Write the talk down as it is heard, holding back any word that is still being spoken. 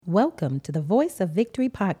Welcome to the Voice of Victory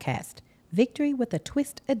podcast, Victory with a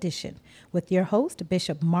Twist edition, with your host,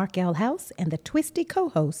 Bishop Mark L. House, and the twisty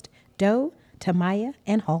co-host, Doe, Tamaya,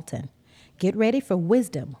 and Halton. Get ready for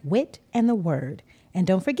wisdom, wit, and the word. And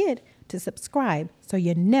don't forget to subscribe so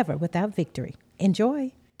you're never without victory.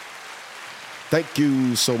 Enjoy. Thank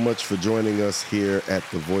you so much for joining us here at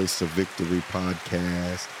the Voice of Victory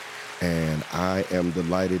podcast. And I am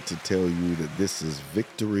delighted to tell you that this is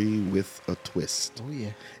victory with a twist. Oh, yeah.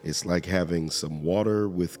 It's like having some water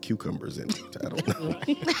with cucumbers in it. I don't know.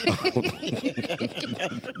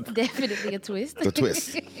 Definitely a twist. The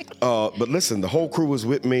twist. But listen, the whole crew is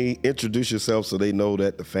with me. Introduce yourself so they know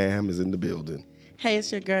that the fam is in the building. Hey,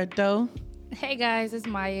 it's your girl, Doe. Hey guys, it's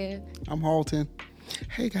Maya. I'm Halton.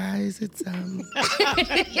 Hey guys, it's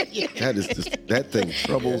that is just, that thing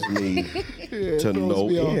troubles me to no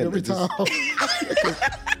end. Every time.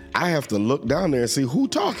 I have to look down there and see who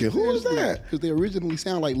talking. Who is that? Because they originally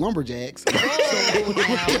sound like lumberjacks. So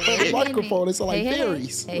the microphone, it's like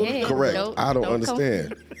fairies. Hey, Correct. I don't come-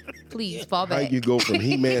 understand. Please fall How back. you go from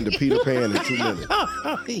He-Man to Peter Pan in 2 minutes? I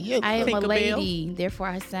am a Tinkerbell. lady, therefore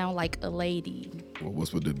I sound like a lady. Well,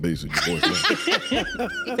 what's with the bass in your voice now?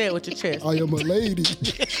 Say it with your chest. I am a lady.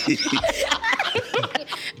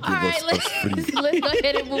 All right, let's go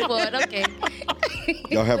ahead and move on. Okay.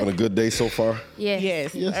 Y'all having a good day so far?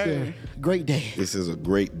 Yes. Yes, sir. Great day. This is a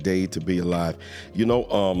great day to be alive. You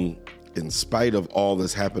know, in spite of all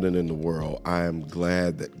that's happening in the world, I am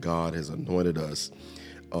glad that God has anointed us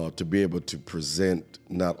to be able to present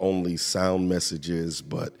not only sound messages,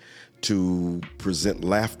 but to present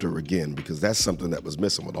laughter again, because that's something that was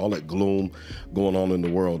missing with all that gloom going on in the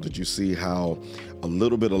world. Did you see how a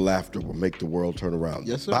little bit of laughter will make the world turn around?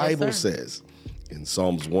 Yes, sir. The Bible Yes, sir. says in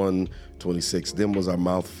Psalms 126, then was our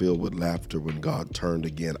mouth filled with laughter when God turned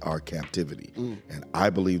again our captivity. And I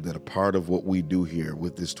believe that a part of what we do here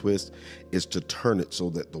with this twist is to turn it so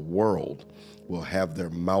that the world will have their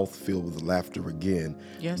mouth filled with laughter again,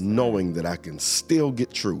 Yes, sir. knowing that I can still get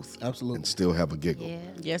truth Absolutely. and still have a giggle. Yeah.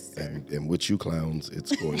 Yes, sir. And with you clowns,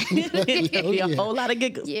 it's going to Be a whole lot of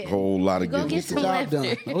giggles. Yeah. a whole lot of Go giggles. get some Job done.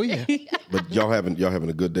 laughter. Oh, yeah. But y'all having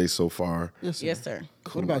a good day so far. Yes, sir. Yes, sir.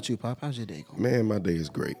 What about you, Pop? How's your day going? Man, my day is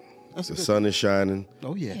great. That's The good. sun is shining.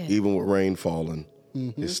 Oh, yeah. Yeah. Even with rain falling,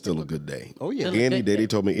 it's still a good day. Oh, yeah. Any day, they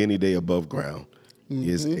told me any day above ground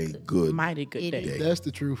is a good Mighty good It day. is. That's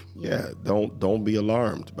the truth. Yeah, don't be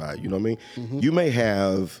alarmed by it. You know what I mean? You may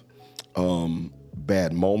have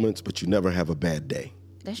bad moments, but you never have a bad day.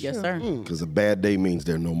 That's Yes, true. sir. Because a bad day means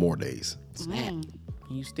there are no more days. Snap.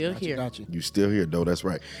 You still here. Gotcha. You still here, though. That's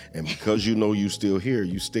right. And because you know you still here,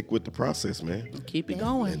 you stick with the process, man. Keep it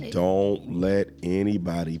going. And don't let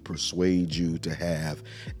anybody persuade you to have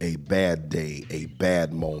a bad day, a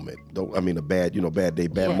bad moment. Bad day,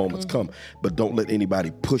 bad moments come. But don't let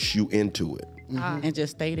anybody push you into it. And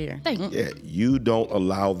just stay there. Thank you. Yeah, you don't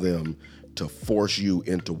allow them to force you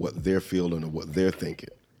into what they're feeling or what they're thinking.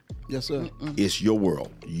 Yes, sir. It's your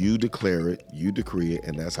world. You declare it, you decree it,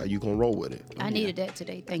 and that's how you're going to roll with it. I needed that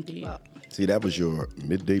today. Thank you. See, that was your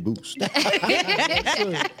midday boost. Yes,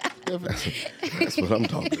 sir. Definitely. That's what I'm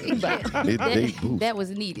talking about. Midday boost. That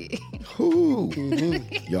was needed. Ooh.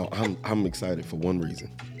 Y'all, I'm excited for one reason.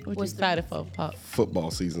 What you excited for, Pop? Football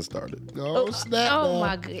season started. Oh, snap. Oh now.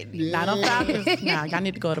 my goodness. Yeah. Not on Falcons. Now, y'all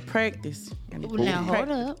need to go to practice. Y'all need to go Now to hold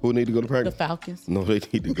practice. up. Who need to go to The practice? Falcons. No, they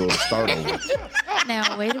need to go to start over.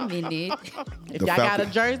 Now wait a minute. If The y'all got a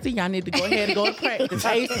Falcons. jersey, y'all need to go ahead and go to practice.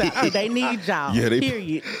 ASAP. They need y'all. Yeah,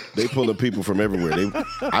 Period. They pulling people from everywhere.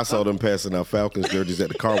 I saw them passing out Falcons jerseys at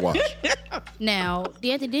the car wash. Now,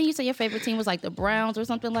 didn't you say your favorite team was like the Browns or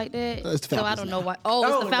something like that? It's the So I Falcons don't now. know why. Oh,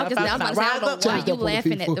 it's Oh, the the Falcons. Now I was about to say, I don't Falcons. know why Rise you up for the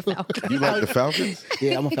laughing at the people. Falcons. You like the Falcons?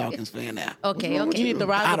 Yeah, I'm a Falcons fan now. Okay, You okay. need to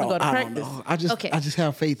rise I up and don't, go to I don't practice. know. Okay. I just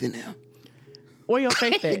have faith in them. Where your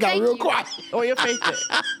faith It at? got Thank real you. quiet. Where your faith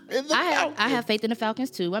at? In the I have faith in the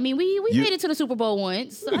Falcons too. I mean, we You- made it to the Super Bowl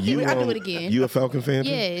once. So I think I'll do it again. You a Falcon fan? Too?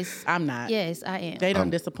 Yes. I'm not. Yes, I am. They don't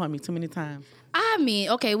disappoint me too many times. I mean,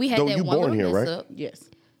 okay, we had Though that you one born little here, mess right? up. Yes.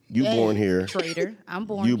 You born here. Traitor. I'm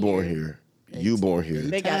born You here. born here. You born here.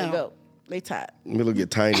 They gotta Town. go. They tired. Let me look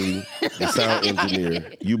at Tiny, the sound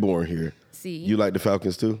engineer. You born here. See? You like the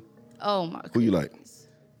Falcons too? Oh my Who you like? goodness.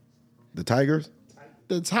 The Tigers?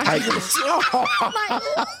 The Tigers.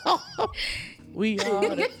 We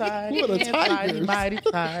are the Tigers. What a Tigers. Mighty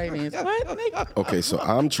Titans. What, nigga? Okay, so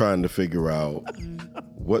I'm trying to figure out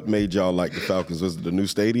what made y'all like the Falcons. Was it the new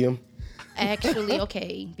stadium? Actually,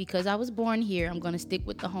 okay, because I was born here, I'm going to stick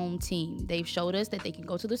with the home team. They've showed us that they can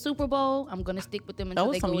go to the Super Bowl. I'm going to stick with them until That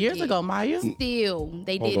was they some go years again. ago, Maya. Still,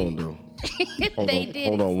 they did Hold on, it. though. They did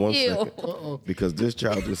Hold it on one still. second. Because this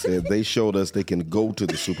child just said they showed us they can go to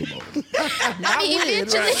the Super Bowl.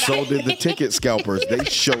 Eventually. So did the ticket scalpers. They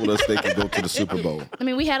showed us they can go to the Super Bowl. I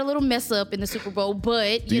mean, we had a little mess up in the Super Bowl,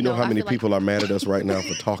 but Do you know how I many feel like- people are mad at us right now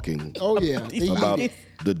for talking Oh yeah, they about eat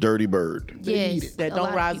it. the dirty bird? Yes, That a don't lot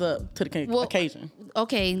of rise people. up to the Well, occasion.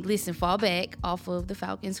 Okay, listen, fall back off of the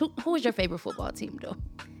Falcons. Who is your favorite football team, though?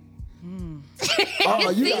 Oh,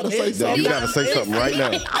 you gotta say Yeah, something. you got to say something right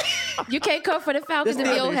now. You can't come for the Falcons if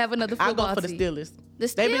you don't have another I football go for the team. Steelers. The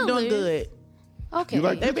They've been doing Steelers? good. Okay, You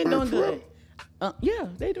like They've been doing Pittsburgh, good. Yeah,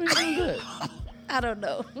 they've been doing good. I don't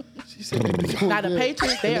know. She said they be doing Now the good.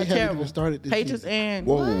 Patriots, they And are haven't terrible. even started this Patriots season. and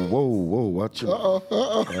Whoa, watch your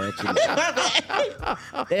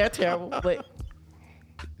they're terrible. But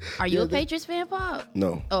Are you a Patriots fan, Pop?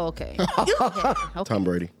 No, Oh, okay. Okay. Tom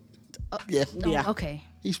Brady. Yeah, yeah, Okay.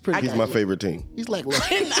 he's pretty. He's my favorite team. He's like,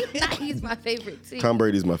 He's my favorite team. Tom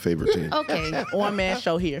Brady's my favorite team. Okay. one man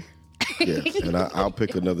show here. Yeah, and I'll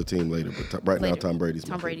pick another team later. But right now, Later. Tom Brady's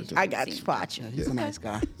my Tom favorite Brady's team. I got you, Spot. he's a nice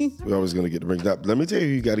guy. We're always going to get to bring that. Let me tell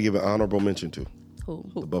you got to give an honorable mention to Who?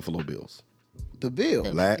 the Buffalo Bills. The Bill.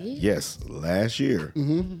 Yes, last year,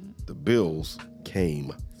 the Bills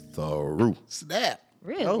came through. Snap.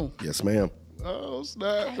 Really? Oh, Yes, ma'am. Oh,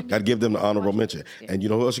 snap. Got to give them the honorable mention. And you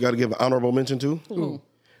know who else you got to give an honorable mention to? Who?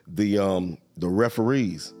 The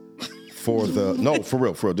referees for the for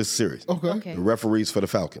real, this is serious. Okay. The referees for the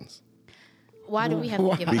Falcons. Why do we have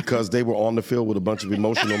to give it? Because they were on the field with a bunch of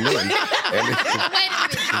emotional men. And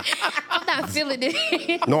I'm not feeling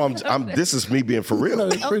it. no, I'm. This is me being for real. No,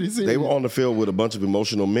 it's pretty serious. They were on the field with a bunch of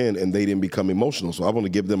emotional men, and they didn't become emotional. So I want to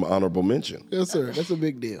give them an honorable mention. Yes, sir. That's a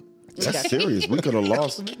big deal. That's serious. We could have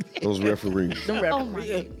lost those referees. them Oh my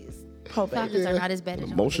referees. goodness. Hold back. Falcons are not as bad as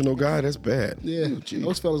y'all Emotional think. guy, that's bad. Yeah. Ooh, gee.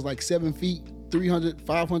 Those fellas like 7 feet, 300,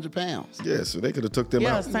 500 pounds. Yeah, so they could have took them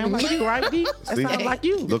Yeah, out. sound like you, right, B? That See? sounds like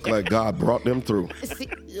you. Look like God brought them through. See,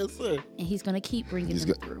 Yes, sir. and he's gonna keep bringing He's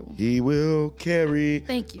them got, through. he will carry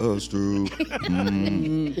Thank you. us through.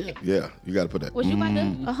 Yeah, you got to put that. Was you about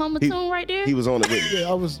to hum a He- tune right there? He was on it with me. Yeah,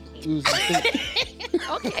 I was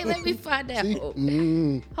Okay, let me find out.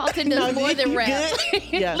 See? Halton does more than you rap. good?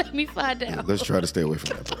 Yeah. Let me find out. Let's try to stay away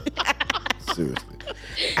from that part. Seriously.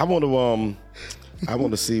 I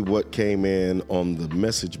want to see what came in on the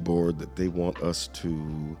message board that they want us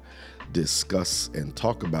to discuss and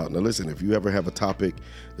talk about. Now listen, if you ever have a topic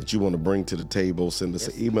that you want to bring to the table, send us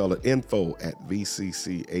an email at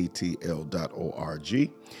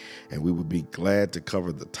info@vccatl.org, and we would be glad to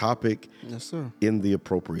cover the topic Yes, sir. in the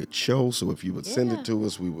appropriate show. So if you would send it to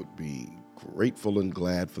us, we would be grateful and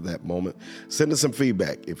glad for that moment. Send us some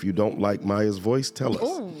feedback. If you don't like Maya's voice, tell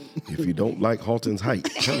us. If you don't like Halton's height,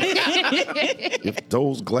 tell us. If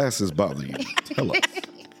those glasses bother you, tell us.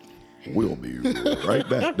 We'll be right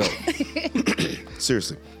back. No.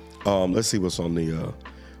 Seriously. Let's see what's on the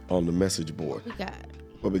message board. We got.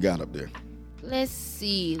 What we got up there? Let's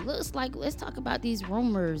see. Let's talk about these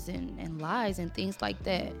rumors and lies and things like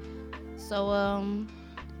that. So,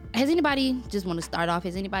 has anybody just want to start off?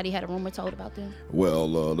 Has anybody had a rumor told about them?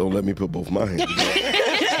 Well, don't let me put both my hands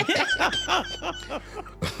together.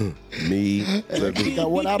 Me.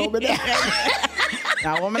 Got one out on me now.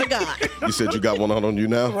 Now, woman of God. You said you got one out on you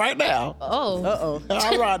now? Right now. Oh, Uh-oh.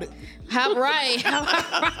 All right. how right? How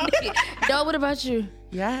right? Dog, what about you?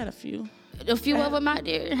 Yeah, I had a few. A few of them out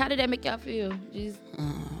there. How did that make y'all feel? Just,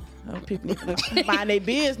 People need to mind their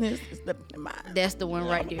business. that's the one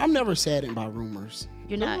right there. I'm never saddened by rumors.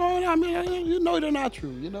 You're not. I mean, you know they're not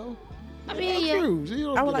true, you know? I They're mean, not yeah. true. So you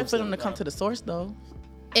don't I would get like for them to upset come about to the source, though.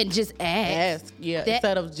 And just ask. Ask, yeah, That-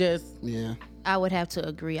 instead of just it. Yeah. I would have to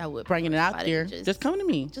agree. I would bringing it out Why there. didn't Just come to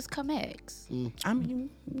me. Just come ask. I mean,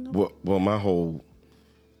 you know. Well, my whole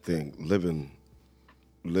thing, living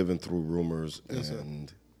through rumors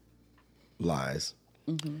and lies.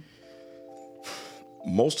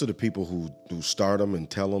 Most of the people who start them and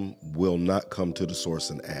tell them will not come to the source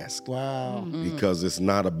and ask. Wow. Because it's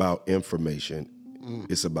not about information,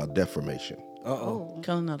 it's about defamation.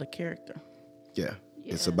 Killing another character. Yeah.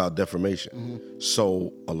 It's about defamation.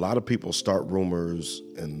 So a lot of people start rumors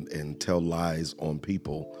and tell lies on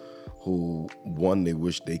people who, one, they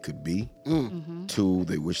wish they could be, two,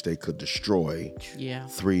 they wish they could destroy, Yeah.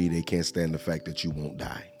 three, they can't stand the fact that you won't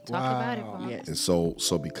die. Talk about it, bro. Yes. And so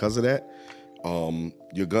because of that,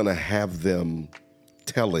 you're gonna have them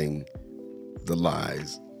telling the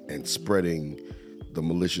lies and spreading the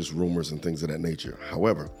malicious rumors and things of that nature.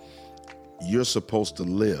 However, you're supposed to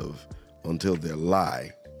live until their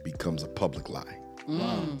lie becomes a public lie.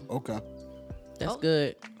 Wow. Okay. That's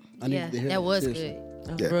good. I need to hear that was seriously. good.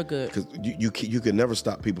 That's real good. Because you can never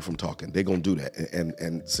stop people from talking. They're going to do that.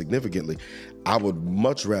 And significantly, I would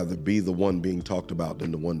much rather be the one being talked about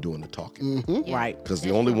than the one doing the talking. Yeah. Right. Because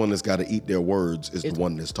the only one that's got to eat their words is the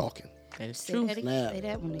one that's talking. That is Say true. that again. Say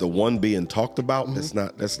that one The again. one being talked about, that's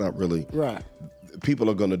not really Right. people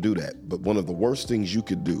are going to do that. But one of the worst things you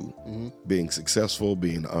could do, being successful,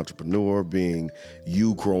 being an entrepreneur, being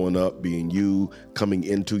you growing up, being you coming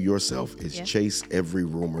into yourself, is chase every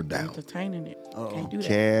rumor down. Entertaining it. Can't do that.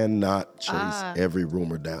 Cannot chase every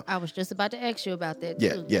rumor down. I was just about to ask you about that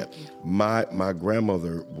Yeah, too. yeah. My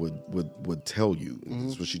grandmother would tell you, and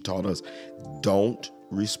this is what she taught us, don't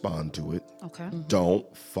respond to it. Okay. Don't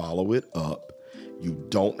follow it up. You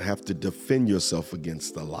don't have to defend yourself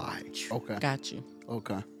against the lie. Okay. Got you.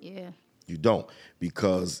 Okay. Yeah. You don't,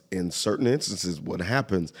 because in certain instances, what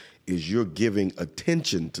happens is you're giving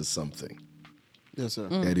attention to something Yes, sir.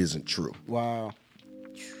 that isn't true. Wow.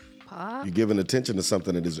 Pop. You're giving attention to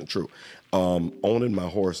something that isn't true. Owning my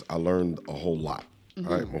horse, I learned a whole lot. All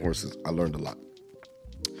right, my horses, I learned a lot.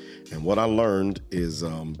 And what I learned is,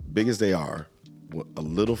 big as they are, a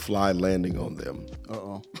little fly landing on them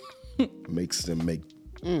makes them make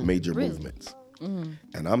major movements. And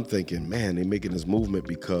I'm thinking, man, they're making this movement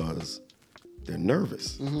because they're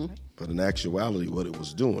nervous. But in actuality, what it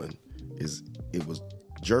was doing is it was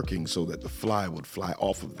jerking so that the fly would fly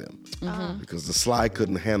off of them because the fly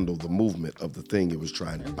couldn't handle the movement of the thing it was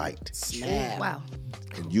trying to bite. Wow.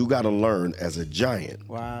 And you got to learn as a giant,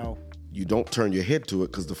 Wow. you don't turn your head to it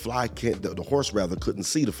because the fly can't, the horse rather couldn't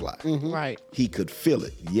see the fly. Right. He could feel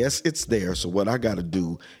it. Yes, it's there. So what I got to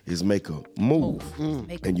do is make a move.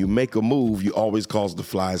 And you make a move, you always cause the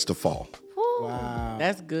flies to fall. Wow.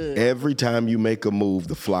 That's good. Every time you make a move,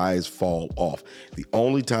 the flies fall off. The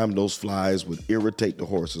only time those flies would irritate the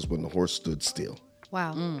horse is when the horse stood still.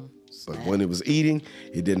 Wow. But when it was eating,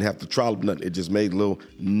 it didn't have to trollop nothing. It just made a little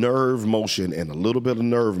nerve motion, and a little bit of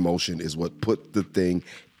nerve motion is what put the thing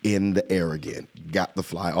in the air again. Got the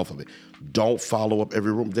fly off of it. Don't follow up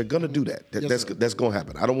every room. They're gonna do that. That's gonna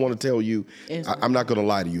happen. I don't want to tell you. I'm not gonna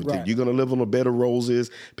lie to you. Right. You're gonna live on a bed of roses.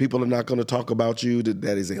 People are not gonna talk about you.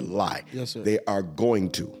 That is a lie. Yes, sir. They are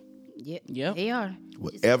going to. Yep. They are.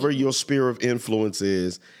 Whatever your sphere of influence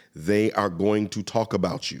is, they are going to talk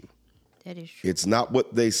about you. That is true. It's not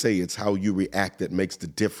what they say, it's how you react that makes the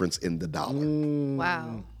difference in the dollar.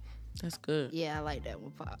 Wow. That's good. Yeah, I like that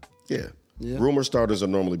one, Pop. Yeah. Rumor starters are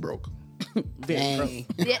normally broke. Dang.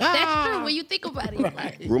 Yeah, that's true when you think about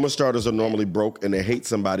it. Rumor starters are normally broke and they hate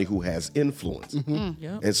somebody who has influence.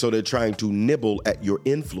 Yep. And so they're trying to nibble at your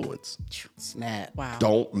influence. Snap. Wow.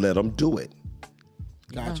 Don't let them do it.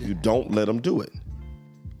 Gotcha. You don't let them do it.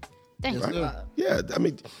 Thank you, sir. Pop. Yeah, I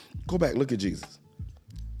mean, go back, look at Jesus.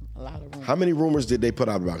 A lot of room. How many rumors did they put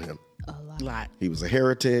out about him? A lot. He was a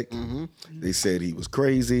heretic. They said he was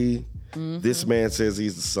crazy. This man says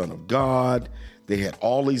he's the son of God. They had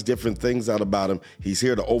all these different things out about him. He's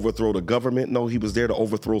here to overthrow the government. No, he was there to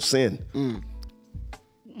overthrow sin.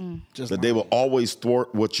 Just That they will always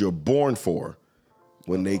thwart what you're born for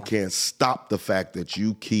when they can't stop the fact that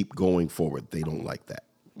you keep going forward. They don't like that.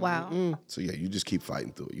 Wow. So yeah, you just keep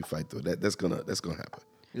fighting through it. You fight through it. That's gonna happen.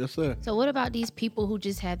 Yes, sir. So what about these people who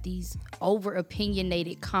just have these over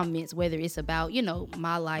opinionated comments, whether it's about,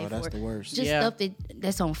 my life that's or the worst. just Yeah. stuff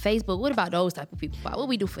that's on Facebook? What about those type of people? Pop? What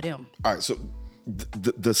we do for them? All right, so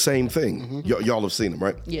the same thing. Y'all have seen them,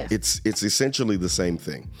 right? Yeah. It's essentially the same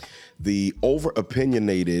thing. The over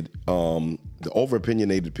opinionated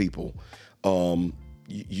people,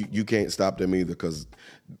 you can't stop them either because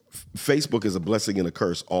Facebook is a blessing and a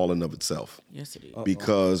curse all in of itself. Yes, it is.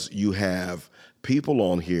 Because you have people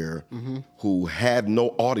on here who had no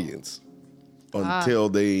audience until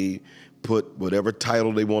they put whatever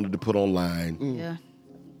title they wanted to put online Yeah.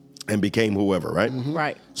 and became whoever, right?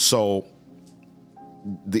 Right. So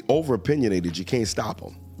the over opinionated, you can't stop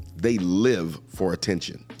them. They live for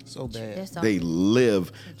attention. So bad. That's all. They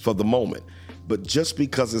live for the moment. But just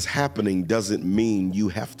because it's happening doesn't mean you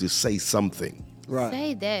have to say something. Right.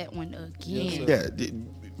 Say that one again. Yeah.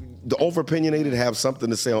 The over opinionated have something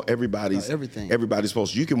to say on everybody's everything. Everybody's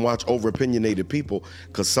post. You can watch over opinionated people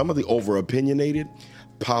because some of the over opinionated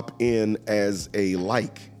pop in as a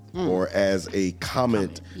like or as a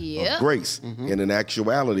comment Yep. of grace. And in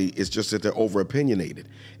actuality, it's just that they're over opinionated.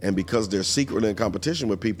 And because they're secretly in competition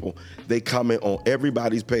with people, they comment on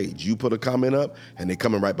everybody's page. You put a comment up, and they're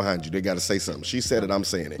coming right behind you. They got to say something. She said it, I'm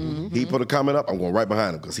saying it. He put a comment up, I'm going right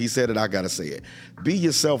behind him because he said it, I got to say it. Be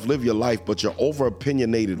yourself, live your life, but your over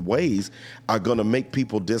opinionated ways are going to make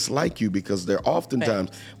people dislike you because they're oftentimes,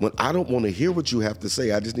 when I don't want to hear what you have to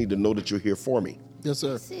say, I just need to know that you're here for me. Yes,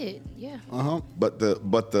 sir. That's it. Yeah. But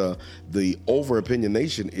the over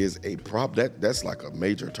opinionation is a problem. That's like a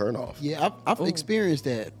major turnoff. Yeah, I've experienced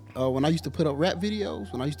that when I used to put up rap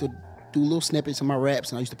videos. When I used to do little snippets of my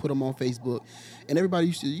raps, and I used to put them on Facebook, and everybody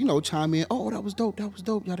used to, chime in. Oh, that was dope.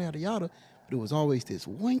 Yada yada yada. But it was always this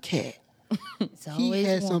one cat. He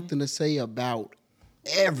had something to say about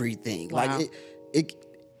everything. Wow. Like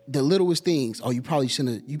the littlest things. Oh, you probably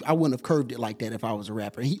shouldn't have. I wouldn't have curved it like that if I was a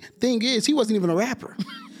rapper. Thing is, he wasn't even a rapper.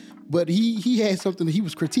 But he had something, he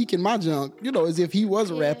was critiquing my junk, as if he was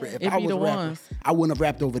a rapper. If I was a rapper, I wouldn't have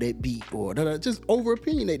rapped over that beat or just over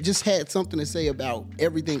opinionated. Just had something to say about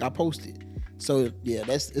everything I posted. So yeah,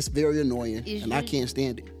 it's very annoying, and I can't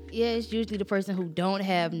stand it. Yeah, it's usually the person who don't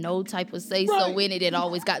have no type of say-so in it that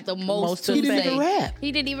always got the most to say. He didn't even rap.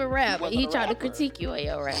 He didn't even rap. He tried to critique you on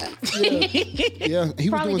your rap. Yeah, he was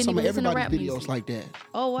Probably doing some didn't even listen of to everybody's rap videos music. like that.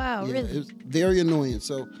 Oh, wow, Yeah, really? it was very annoying.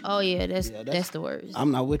 So Oh, yeah, that's the worst.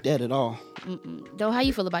 I'm not with that at all. Though, how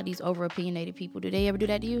you feel about these over-opinionated people? Do they ever do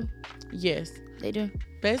that to you? Yes. They do?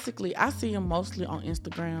 Basically, I see them mostly on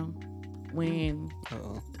Instagram when,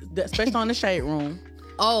 especially on the Shade Room.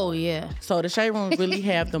 Oh, yeah. So the Shade Room really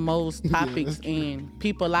have the most topics and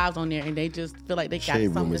people lives on there, and they just feel like they got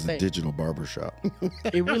Shade something Room to is say. a digital barbershop.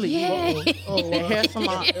 It really is. The hair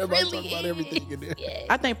salon. Everybody talking about everything in there.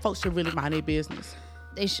 I think folks should really mind their business.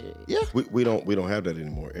 They should. Yeah. We don't have that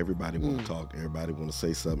anymore. Everybody want to talk. Everybody want to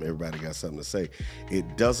say something. Everybody got something to say.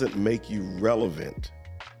 It doesn't make you relevant.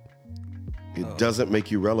 It doesn't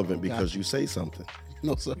make you relevant because you say something.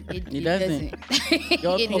 No, sir. It doesn't. It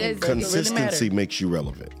doesn't. Consistency makes you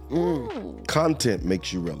relevant. Content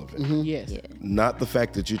makes you relevant. Yes. Not the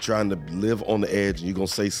fact that you're trying to live on the edge and you're going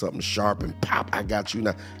to say something sharp and pop, I got you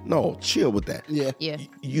now. No, chill with that. Yeah. Yeah.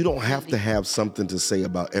 You don't have to have something to say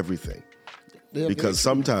about everything. Because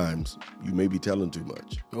sometimes you may be telling too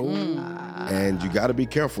much. And you got to be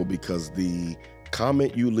careful because the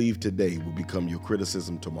comment you leave today will become your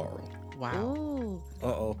criticism tomorrow. Wow. Ooh.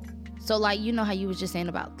 Uh-oh. So, like, how you was just saying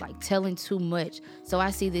about, like, telling too much. So I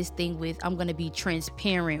see this thing with I'm going to be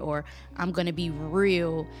transparent or I'm going to be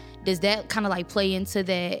real. Does that kind of, like, play into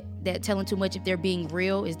that telling too much if they're being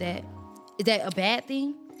real? Is that a bad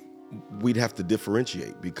thing? We'd have to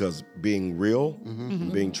differentiate because being real and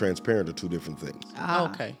being transparent are two different things.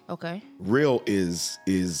 Okay. Real is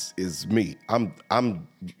me. I'm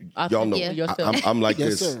y'all know. Yeah. I'm like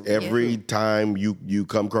Yes, this sir. every time you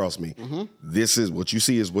come across me. This is what you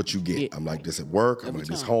see is what you get. Yeah. I'm like this at work. I'm like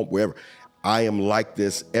this home, wherever. I am like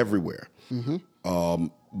this everywhere.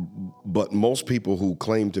 But most people who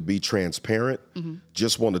claim to be transparent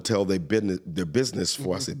just want to tell their business.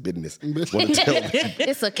 Before I said business, want to tell.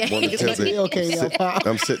 It's okay. Want to tell ATL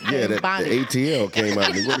I'm sitting. Yeah, the ATL came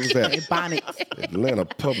out. What is that? Bonnets. Atlanta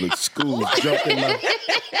Public Schools jumped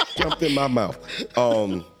in my mouth.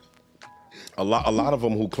 A lot of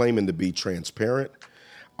them who claiming to be transparent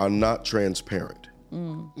are not transparent.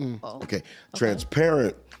 Okay,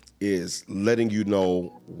 transparent is letting you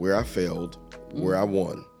know where I failed, where I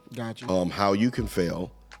won. Gotcha. How you can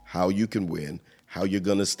fail, how you can win, how you're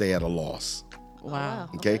gonna stay at a loss. Wow.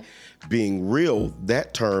 Okay? Being real,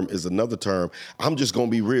 that term is another term. I'm just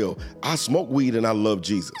gonna be real. I smoke weed and I love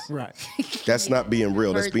Jesus. Right. That's not being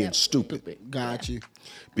real. That's Heard being that. stupid. Got you.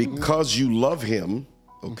 Because you love him,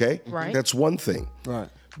 okay? Right. That's one thing. Right.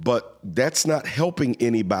 But that's not helping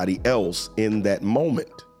anybody else in that moment.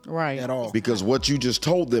 Right. At all. Because what you just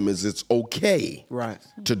told them is it's okay Right.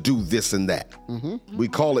 to do this and that. We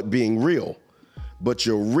call it being real. But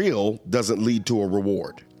your real doesn't lead to a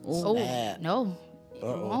reward. Oh, no. It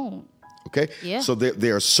won't. Okay? Yeah. So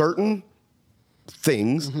there are certain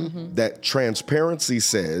things that transparency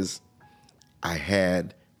says, I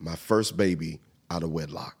had my first baby out of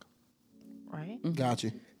wedlock. Right? Got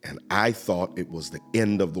you. And I thought it was the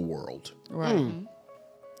end of the world. Right.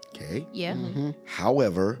 Okay? Yeah.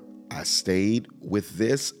 However, I stayed with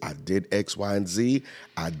this. I did X, Y, and Z.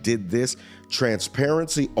 I did this.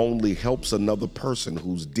 Transparency only helps another person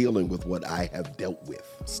who's dealing with what I have dealt with.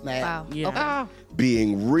 Snap. Wow. Yeah. Okay.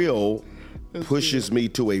 Being real pushes me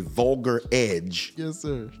to a vulgar edge Yes,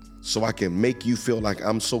 sir. so I can make you feel like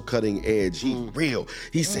I'm so cutting edge. He real.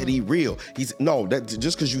 He said he real. No, that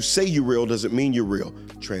just because you say you're real doesn't mean you're real.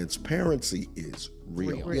 Transparency is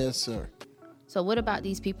real. Yes, sir. So what about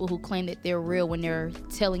these people who claim that they're real when they're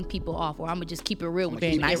telling people off, or I'm gonna just keep it real with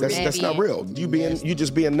you? Being nice. That's not real. You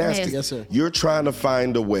just being nasty. Nasty. Yes, sir. You're trying to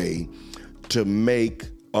find a way to make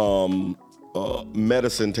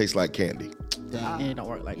medicine taste like candy. And it don't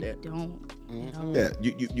work like that. Don't. Yeah,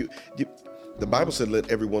 you the Bible said, "Let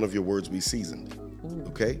every one of your words be seasoned."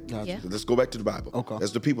 Okay, Yeah. Let's go back to the Bible. Okay.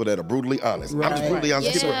 That's the people that are brutally honest. I'm Right. just brutally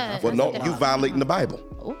honest. Yeah. Well, no, you violating the Bible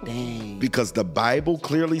Dang. because the Bible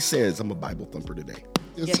clearly says, "I'm a Bible thumper today."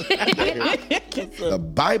 The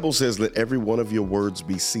Bible says, "Let every one of your words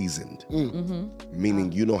be seasoned,"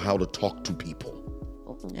 meaning you know how to talk to people.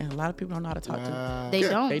 And a lot of people don't know how to talk to. They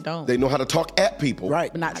don't. They don't. They know how to talk at people,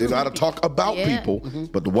 Right. But not They know how to talk about Yeah. people.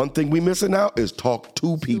 But the one thing we missing out is talk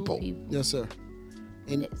to people. Yes, sir.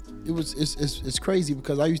 And it's crazy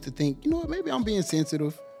because I used to think, you know what, maybe I'm being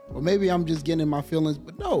sensitive, or maybe I'm just getting in my feelings.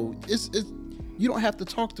 But no, it's you don't have to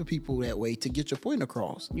talk to people that way to get your point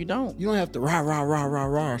across. You don't. You don't have to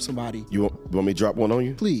rah somebody. You want me to drop one on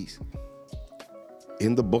you? Please.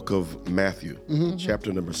 In the book of Matthew,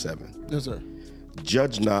 chapter number 7. Yes, sir.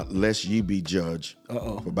 Judge not, lest ye be judged.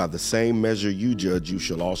 For by the same measure you judge, you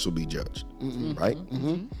shall also be judged. Right?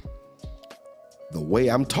 The way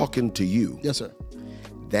I'm talking to you, Yes, sir.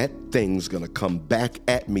 that thing's gonna come back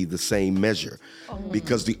at me the same measure.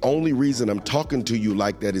 Because the only reason I'm talking to you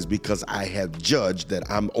like that is because I have judged that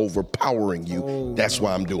I'm overpowering you. That's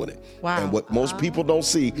why I'm doing it. Wow. And what most people don't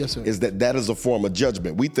see Yes, sir. is that is a form of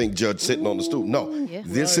judgment. We think judge sitting on the stool. No,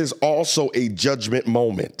 this is also a judgment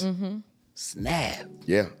moment. Snap.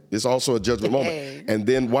 Yeah, it's also a judgment moment. And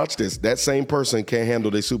then watch this. That same person can't handle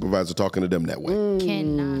their supervisor talking to them that way.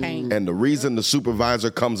 Cannot. And the reason the supervisor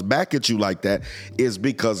comes back at you like that is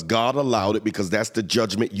because God allowed it, because that's the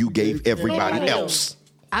judgment you gave everybody else.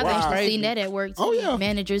 I've actually Crazy. seen that at work too. Oh, yeah.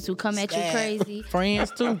 Managers who come at you crazy.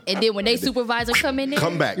 Friends too. And then when they supervisor come in there,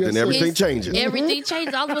 Come back, Yes, then sir. everything it's- changes. Everything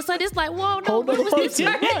changes. All of a sudden, it's like, whoa, no, Whole where nother was this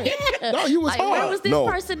person. person? Right. Yeah. No, you was like, where hard. was this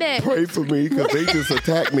person at? Pray for me because they just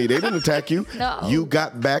attacked me. They didn't attack you. No. You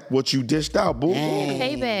got back what you dished out, boo.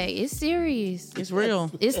 Payback. It's serious. It's real.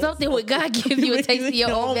 It's something when God give you a taste of your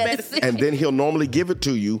own medicine. And then he'll normally give it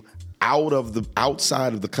to you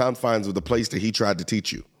outside of the confines of the place that he tried to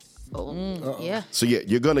teach you. Yeah. So yeah,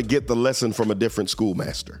 you're gonna get the lesson from a different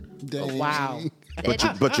schoolmaster. Dang. Wow.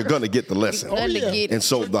 But you're gonna get the lesson. Gonna get it. And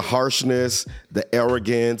so the harshness, the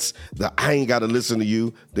arrogance, the I ain't gotta listen to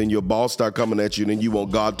you, then your boss start coming at you, and then you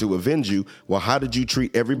want God to avenge you. Well, how did you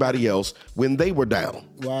treat everybody else when they were down?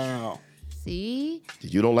 Wow. See?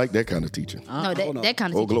 You don't like that kind of teaching. No, that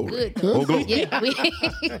kind of Oh, teaching glory. good. Though. Oh, glory. Yeah,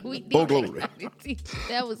 we need Oh, that glory. kind of teaching.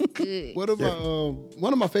 That was good. What about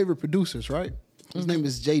one of my favorite producers, right? His name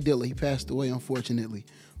is Jay Dilla. He passed away, unfortunately.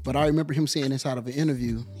 But I remember him saying this out of an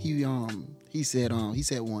interview. He said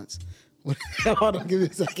once. Hold on, give me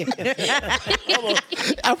a second.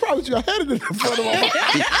 I promise you, I had it in front of my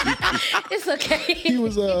mouth. It's okay. He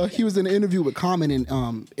was in an interview with Common and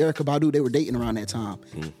Erykah Badu. They were dating around that time,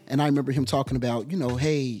 and I remember him talking about,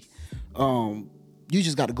 hey, you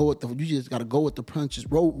just got to go with the punches,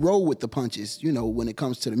 roll with the punches, when it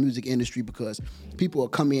comes to the music industry, because people will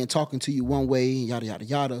come in talking to you one way, yada yada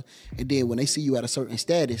yada, and then when they see you at a certain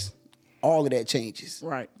status, all of that changes.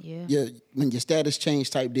 Right. Yeah. When your status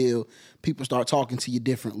change type deal, people start talking to you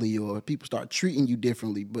differently, or people start treating you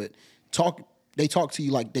differently. But they talk to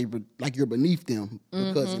you like you're beneath them,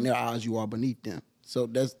 because in their eyes you are beneath them. So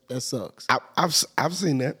that sucks. I've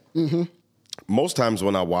seen that. Most times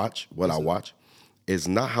when I watch, is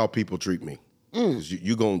not how people treat me. 'Cause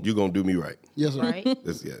you gonna do me right. Yes, sir. Right?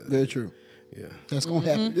 Very true. Yeah. That's gonna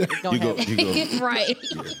happen. You go. Right.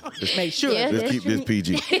 Make sure. Yeah. Let's keep this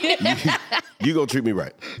PG. You gonna treat me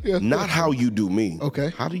right. Not how you do me.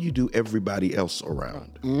 Okay. How do you do everybody else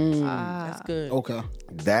around? That's good. Okay.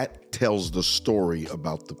 That tells the story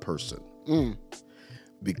about the person.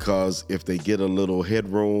 Because if they get a little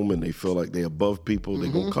headroom and they feel like they're above people,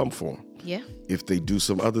 they're gonna come for them. Yeah. If they do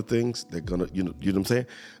some other things, they're gonna, you know what I'm saying?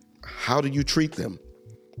 How do you treat them?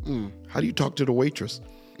 How do you talk to the waitress?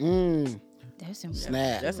 That's important.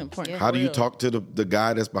 Snap. That's important. How do you Real. talk to the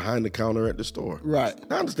guy that's behind the counter at the store? Right.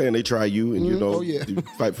 I understand they try you and you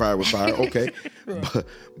fight fire with fire. Okay.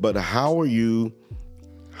 But how are you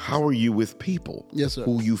with people Yes, sir.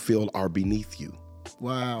 who you feel are beneath you?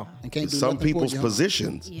 Wow. And can't do Some nothing people's for you, huh?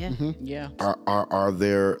 positions Yeah. Yeah. are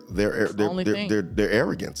their Only thing.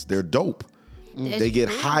 arrogance. They're dope. That's They get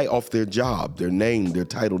true. high off their job, their name, their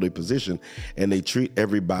title, their position, and they treat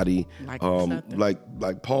everybody Like it's nothing.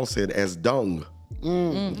 like Paul said, as dung.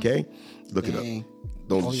 Okay, look it Dang. up.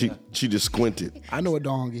 Don't she just squinted. I know what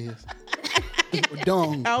dong is.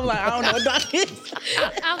 Dung. I was like, I don't know what that is.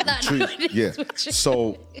 I'm not Tree- doing this yeah. with you.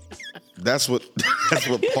 So that's what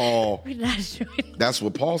Paul We're not doing that's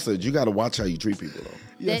what Paul said. You got to watch how you treat people, though.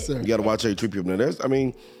 Yes, sir. You got to watch how you treat people. Now,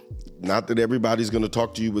 not that everybody's going to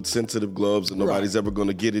talk to you with sensitive gloves, and nobody's ever going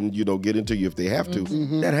to get into you if they have to.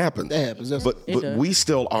 That happens. That happens. That's But does. we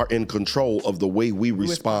still are in control of the way we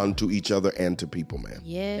respond to each other and to people, man.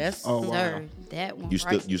 Yes, That's- sir. That one. You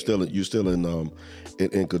still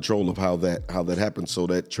in control of how that happens. So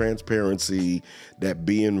that transparency, that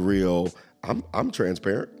being real. I'm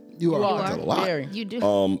transparent. you are. I tell a lot. Very. You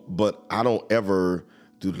do. But I don't ever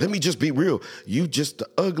do. Let me just be real. You just the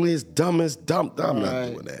ugliest, dumbest, dumb. I'm not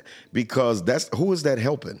doing that because who is that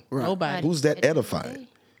helping? Nobody. Who's that edifying?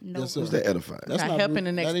 No. Yes, sir. Who's that edifying? That's Not helping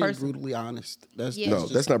the next that ain't person. brutally honest. That's Yeah. No,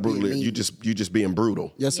 just that's not being brutal. mean. You just being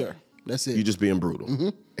brutal. Yes, sir. That's it. You just being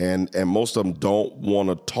brutal. And most of them don't want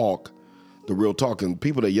to talk the real talk. And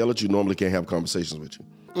people that yell at you normally can't have conversations with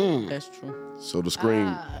you. That's true. So the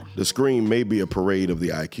scream may be a parade of the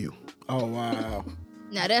IQ. Oh wow.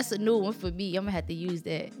 Now that's a new one for me. I'm gonna have to use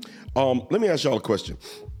that. Let me ask y'all a question.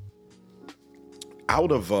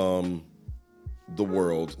 Out of the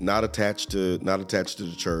world, not attached to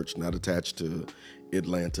the church, not attached to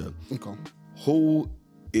Atlanta, Okay. who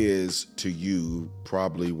is to you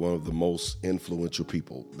probably one of the most influential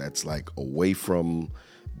people that's like away from,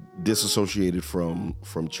 disassociated from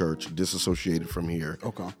church, disassociated from here,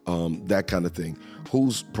 that kind of thing?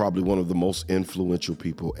 Who's probably one of the most influential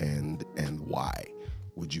people, and why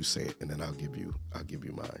would you say it? And then I'll give you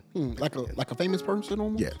mine. Like a famous person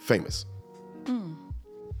almost? Yeah, famous.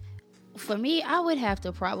 For me, I would have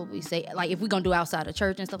to probably say, like, if we're gonna do outside of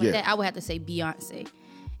church and stuff like Yeah. that, I would have to say Beyonce.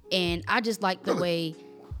 And I just like the way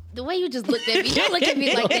you just looked at me. Don't look at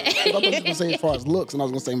me like I thought you were that. gonna say as far as looks, and I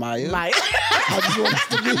was gonna say Maya. Like, I just wanted us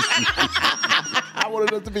to be. I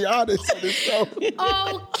wanted us to be honest on this show.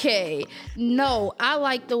 Okay. No, I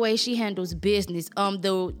like the way she handles business.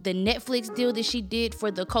 The Netflix deal that she did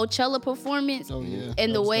for the Coachella performance. Oh, yeah.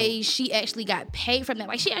 And That the was way she actually got paid from that.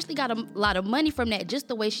 Like, she actually got a lot of money from that. Just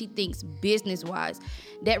the way she thinks business wise.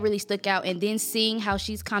 That really stuck out. And then seeing how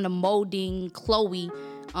she's kind of molding Chloe,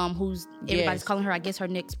 who's everybody's Yes. calling her, I guess, her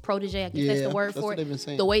next protege. I guess that's Yeah, the word that's for what it. they've been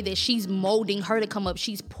saying. The way that she's molding her to come up,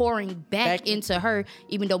 she's pouring back into her,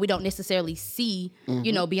 even though we don't necessarily see,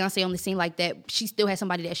 Beyonce on the scene like that. She still has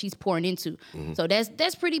somebody that she's pouring into. So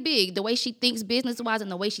that's pretty big. The way she thinks business wise and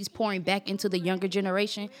the way she's pouring back into the younger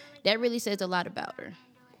generation, that really says a lot about her.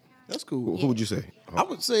 That's cool. Who would you say? I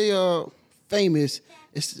would say famous.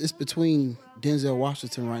 It's between Denzel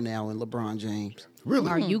Washington right now and LeBron James. Really?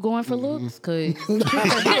 Are you going for looks? Cause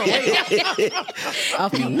a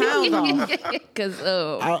few pounds off. Cause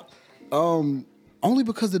Only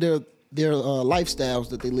because of their lifestyles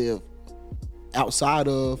that they live outside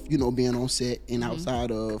of being on set and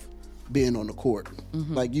outside of being on the court.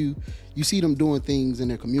 Like you see them doing things in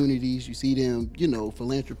their communities. You see them,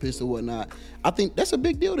 philanthropists or whatnot. I think that's a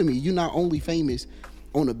big deal to me. You're not only famous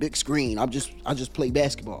on a big screen. I just play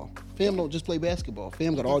basketball. Fam don't just play basketball.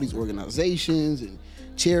 Fam got all these organizations and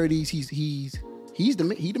charities. He's the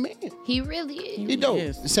man. he really is. He dope.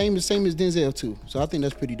 is. The same as Denzel too. So I think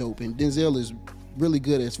that's pretty dope. And Denzel is really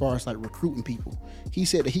good as far as like recruiting people. He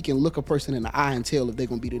said that he can look a person in the eye and tell if they're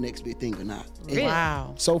gonna be the next big thing or not. And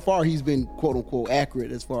Wow. so far he's been quote unquote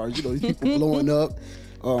accurate as far as these people blowing up.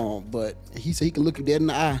 But he said he can look you dead in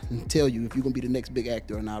the eye and tell you if you're gonna be the next big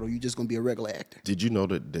actor or not, or you're just gonna be a regular actor. Did you know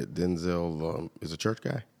that Denzel is a church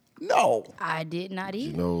guy? No, I did not You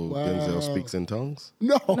either. know Denzel speaks in tongues?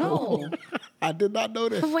 no, I did not know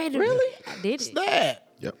that. Wait a minute. I did it. That.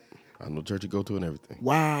 Yep. I know church you go to and everything.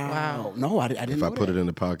 Wow. No, I didn't If know I put that. it in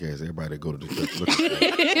the podcast, everybody that go to the church look at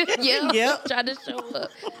it. Yeah. Yep. Trying to show up.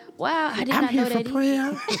 Wow, I did not know that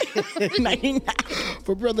either.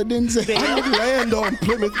 For Brother Denzel. I land on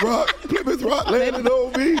Plymouth Rock landed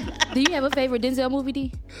on me. Do you have a favorite Denzel movie,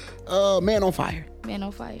 D? Man on Fire. Man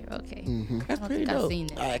on Fire. Okay. That's I pretty think I've dope. seen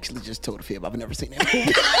that. I actually just told a fib. I've never seen that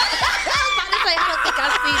movie. I don't think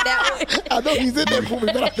I've seen that one. I know he's in that movie,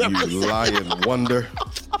 but I've never You seen it. lying wonder.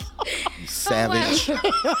 You savage.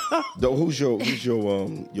 Though, who's your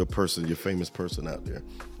person, your famous person out there?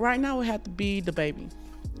 Right now, it would have to be the baby.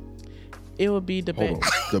 It would be the baby. Hold on.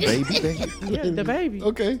 The baby? Yeah, the baby.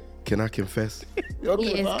 Okay. Can I confess?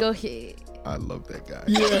 Okay. Yes, go ahead. I love that guy.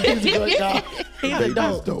 Yeah, he's a good guy. He's The a baby is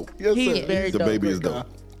dope. dope. Yes, He sir. is very The dope. baby is dope.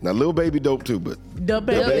 Now, little baby dope too, but The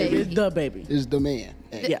baby, baby. is the baby. Is the man.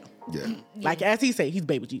 Hey, Yeah. yeah. Like as he said, he's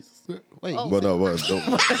baby Jesus. Wait. But no, what? Don't.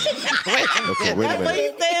 Okay, wait a That's what he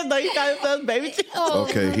minute. says though. He got himself baby Jesus.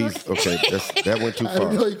 Okay, that went too I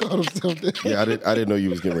didn't know far. he called himself that. Yeah, I didn't know you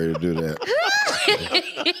was getting ready to do that.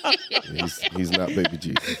 He's not baby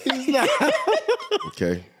Jesus. He's not.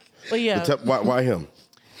 Okay. But yeah, Why him?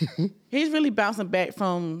 he's really bouncing back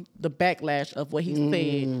from the backlash of what he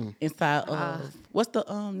said inside of what's the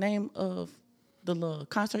name of the little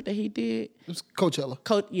concert that he did? It's Coachella.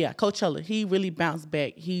 Coachella. He really bounced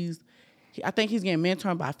back. I think he's getting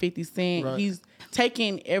mentored by 50 Cent. Right. He's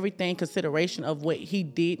taking everything in consideration of what he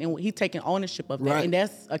did, and he's taking ownership of that. Right. And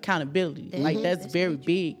that's accountability. Like that's very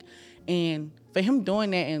big. And for him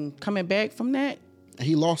doing that and coming back from that,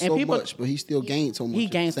 He lost And so people- much, but he still gained so much. he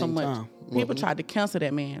at gained the so same much. time. People tried to cancel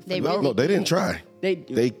that man. They for really No, they didn't try.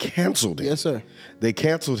 They Canceled him. Yes, sir. They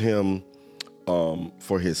canceled him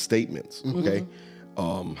for his statements. Okay.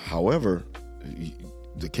 However,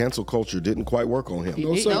 the cancel culture didn't quite work on him.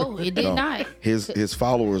 No, sir. No, it did not. His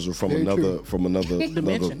followers are from Very another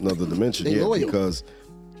Dimension. another dimension. They Yeah, loyal. because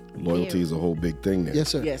loyalty is a whole big thing there. Yes,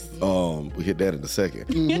 sir. yes. We hit that in a second.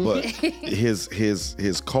 But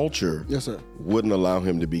his culture Yes, sir. wouldn't allow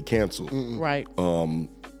him to be canceled. Right.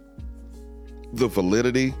 The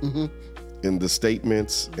validity in the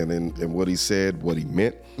statements and in what he said, what he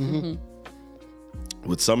meant.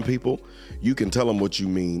 With some people, you can tell them what you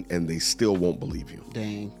mean and they still won't believe you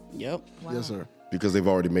Dang. Yep. Yes, sir. because they've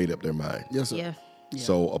already made up their mind. Yes, sir. Yeah.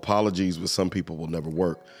 So apologies with some people will never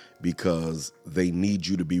work because they need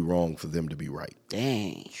you to be wrong for them to be right.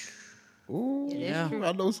 Dang. Ooh, Yeah.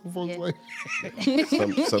 I know some folks Yeah.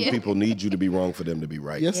 like. Some people need you to be wrong for them to be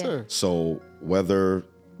right. Yes, Yeah. sir. So whether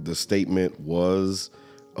the statement was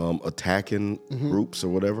attacking groups or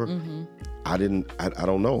whatever, I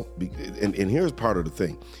don't know. And here's part of the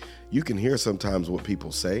thing. You can hear sometimes what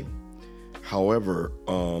people say. However,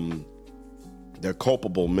 their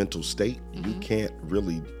culpable mental state, you can't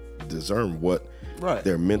really discern what Right.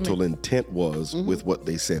 their mental intent was with what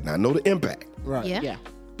they said. Now, I know the impact, Right. Yeah. Yeah.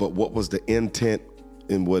 but what was the intent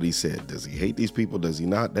in what he said? Does he hate these people? Does he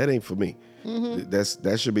not? That ain't for me.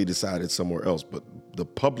 That should be decided somewhere else. But the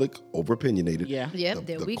public over-opinionated. Yeah. Yep,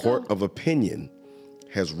 there the we court go. of opinion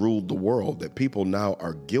has ruled the world that people now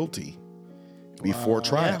are guilty before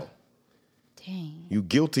trial. Dang. You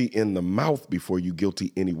guilty in the mouth before you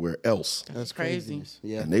guilty anywhere else. That's crazy. crazy.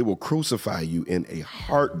 Yeah. And they will crucify you in a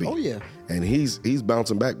heartbeat. Oh, yeah. And he's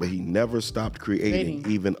bouncing back, but he never stopped creating,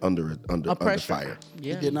 Creating. even under Pressure. fire.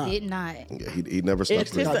 Yeah. He did not. Did not. Yeah, he never stopped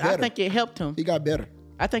It's just, creating. got I better. think it helped him. He got better.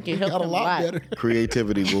 I think it He helped got a him lot better.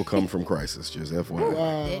 Creativity will come from crisis, just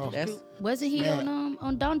FYI. That's Wasn't he on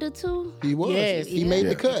Donda too? He was. Yes. He made Yeah.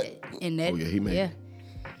 the cut. And that, Oh, yeah, he made it.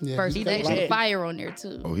 Yeah, First he got a section, lot. Yeah. fire on there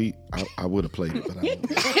too. Oh, I would have played it, but I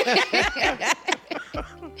didn't.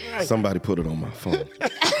 Somebody put it on my phone.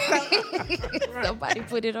 Somebody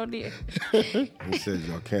put it on there. He said,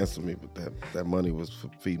 y'all canceled me, but that money was for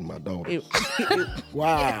feeding my daughter.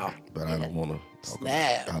 Wow. But I don't want to talk about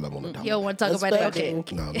Snap. it. I don't want to talk You don't want to talk That's about factual.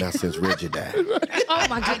 that. No, not since Reggie died. Oh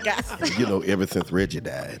my goodness. You know, ever since Reggie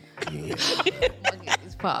died. Yeah. My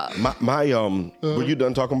goodness, Pop. My were you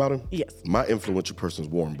done talking about him? Yes. My influential person is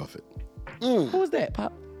Warren Buffett. Who was that,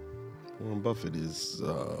 Pop? Warren Buffett is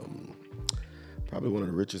probably one of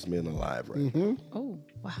the richest men alive right now. Oh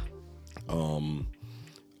wow.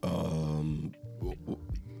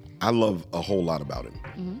 I love a whole lot about him.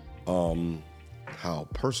 How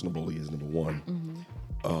personable he is, number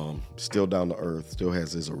one. Still down to earth, still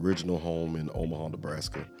has his original home in Omaha,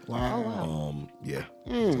 Nebraska. Wow.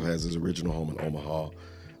 Still has his original home in Omaha.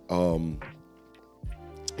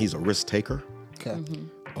 He's a risk taker. Okay.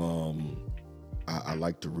 I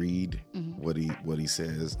like to read what he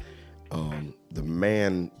says. The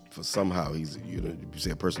man, for somehow he's you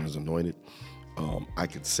say a person is anointed. I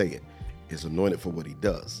could say it. Is anointed for what he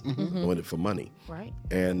does. Anointed for money. Right.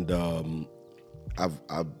 And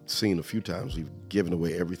I've seen a few times we've given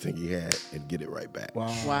away everything he had and get it right back.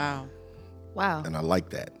 Wow. Wow. And I like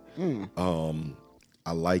that.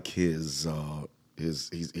 I like his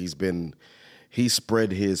he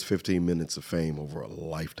spread his 15 minutes of fame over a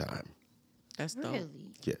lifetime. That's dope. Really?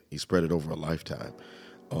 Yeah, he spread it over a lifetime.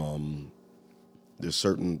 There's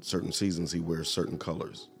certain seasons he wears certain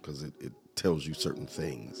colors because it tells you certain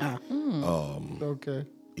things. Okay.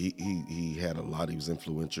 He had a lot. He was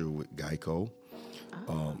influential with Geico.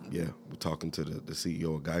 We're talking to the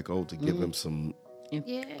CEO of Geico to give him some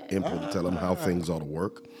Yeah. input to tell him how things ought to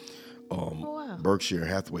work. Wow. Berkshire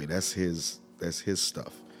Hathaway, that's his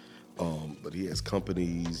stuff. But he has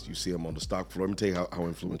companies. You see him on the stock floor. Let me tell you how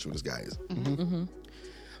influential this guy is.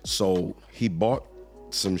 So he bought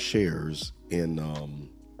some shares in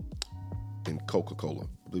Coca-Cola.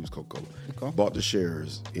 I believe it was Coca-Cola. Okay. Bought the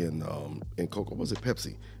shares in Coca. Was it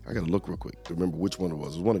Pepsi? I got to look real quick to remember which one it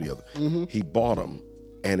was. It was one or the other. He bought them,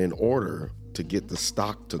 and in order to get the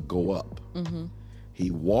stock to go up, He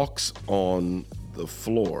walks on the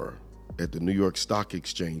floor at the New York Stock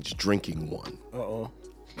Exchange drinking one.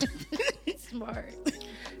 Smart.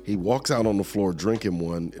 He walks out on the floor drinking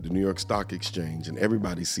one at the New York Stock Exchange, and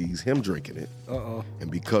everybody sees him drinking it. And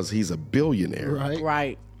because he's a billionaire,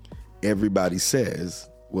 Right. everybody says,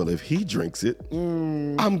 well, if he drinks it,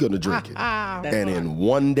 I'm going to drink it. And in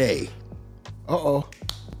one day,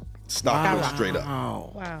 stock went straight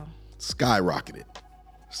up. Wow. Skyrocketed.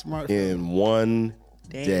 Smart. In one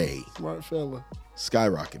day. Smart fella.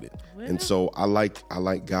 Skyrocketed. And so I like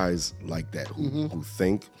guys like that who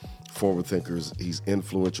think, forward thinkers. He's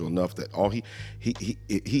influential enough that he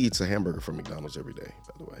eats a hamburger from McDonald's every day,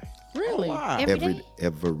 by the way. Really?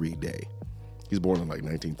 Every day. He's born in like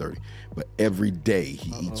 1930, but every day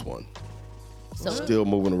he eats one. So Still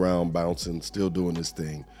moving around, bouncing, still doing this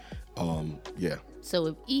thing. Yeah. So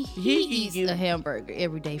if he eats a hamburger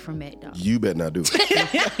every day from McDonald's, You better not do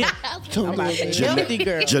it. I'm about to say, healthy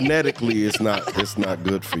girl. Genetically, it's not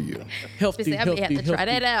good for you. Healthy, I may have to try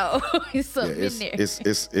that out. It's something in there.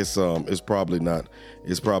 It's probably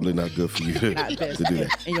not good for you to Not best do in your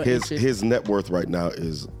that. interest. His net worth right now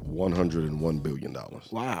is $101 billion.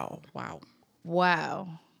 Wow. Wow.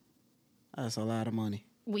 That's a lot of money.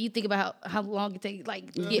 When you think about how long it takes,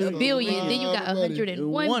 like get a billion, then you got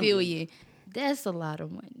 101 billion. That's a lot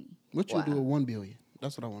of money. What you do with 1 billion?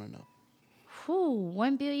 That's what I want to know. Whew,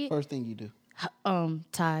 1 billion. First thing you do.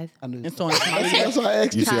 Tithe. I knew. And so That's why I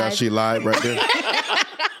asked You you. see how she lied right there?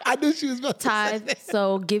 I knew she was about to say Tithe.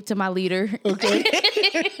 So give to my leader. Okay.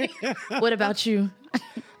 What about you?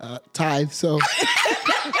 Tithe. So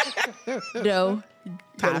No.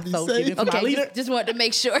 Gotta be so safe. give it to my Okay, leader. just wanted to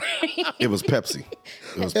make sure. It was Pepsi.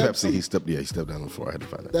 He stepped down on the floor. I had to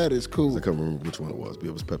find out. that is cool. I can't remember which one it was, but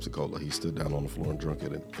it was Pepsi Cola. He stood down on the floor and drank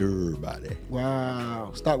it, and everybody.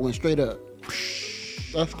 Wow. Stock went straight up.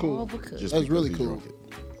 That's cool. All because Just That's because really he cool. drank it.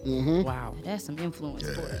 Wow. that's some influence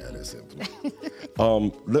for Yeah, you. that's it.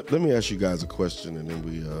 Let me ask you guys a question, and then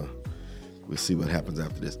we see what happens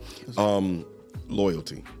after this.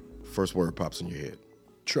 Loyalty. First word pops in your head.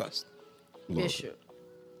 Trust. Bishop.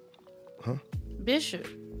 Bishop.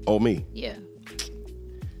 Oh, me. Yeah.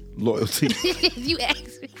 Loyalty. You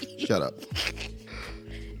asked me. Shut up.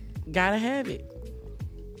 Gotta have it.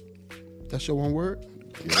 That's your one word?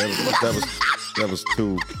 Yeah, that was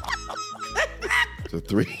 2 to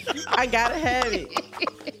 3. I gotta have it.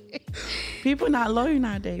 People not loyal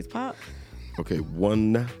nowadays, Pop. Okay,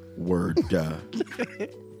 one word.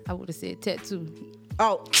 I would have said tattoo.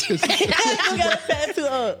 Oh, you got a tattoo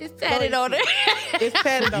up. It's tatted on it. It's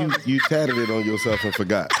tatted on. You tatted it on yourself and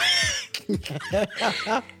forgot. Well,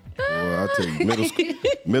 I tell you,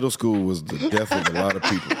 middle school was the death of a lot of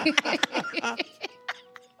people.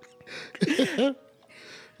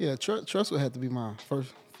 Yeah, trust would have to be my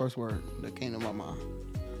first word that came to my mind.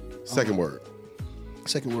 Second word.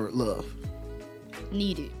 Second word, love.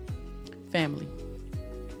 Needed. Family.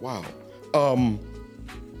 Wow.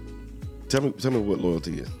 Tell me what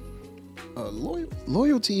loyalty is.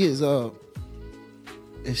 Loyalty is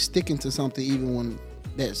sticking to something even when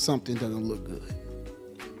that something doesn't look good.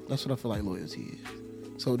 That's what I feel like loyalty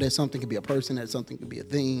is. So that something could be a person, that something could be a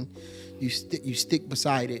thing. You stick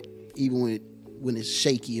beside it even when it's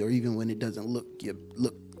shaky or even when it doesn't look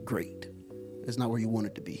great. It's not where you want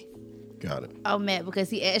it to be. Got it. I'm mad because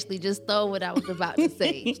he actually just stole what I was about to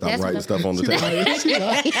say. Stop writing stuff on the table.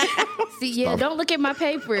 See, yeah, don't look at my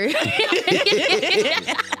paper.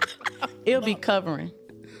 It'll be covering.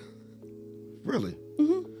 Really?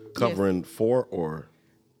 Covering for or?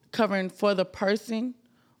 Covering for the person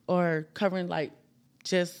or covering like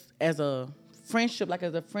just as a friendship,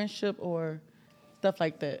 or stuff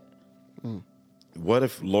like that. What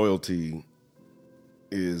if loyalty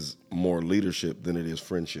is more leadership than it is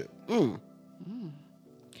friendship? Can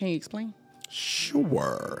you explain?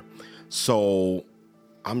 Sure. So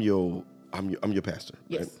I'm your pastor.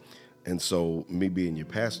 Yes. Right? And so me being your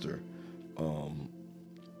pastor,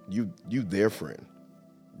 you their friend,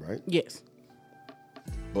 right? Yes.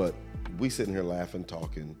 But we sitting here laughing,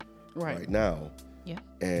 talking right now, Yeah.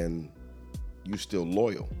 and you still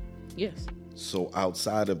loyal. Yes. So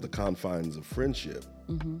outside of the confines of friendship,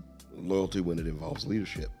 loyalty when it involves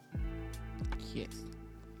leadership. Yes.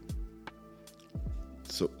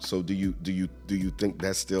 So do you think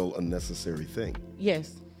that's still a necessary thing?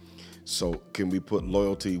 Yes. So can we put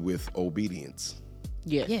loyalty with obedience?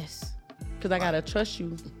 Yes. Yes. Because I gotta trust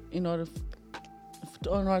you in order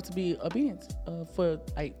to be obedient,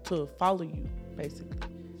 to follow you, basically,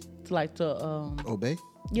 to Obey?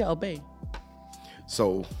 Yeah, obey.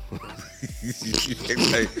 So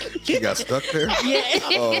she got stuck there.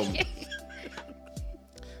 Yeah.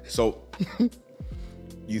 So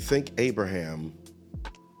you think Abraham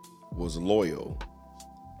was loyal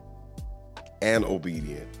and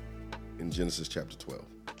obedient in Genesis chapter 12?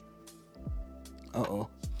 Uh-oh.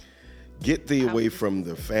 Get thee away from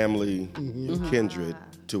the family, your kindred,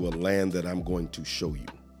 to a land that I'm going to show you.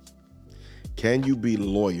 Can you be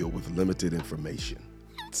loyal with limited information?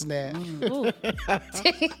 Snap.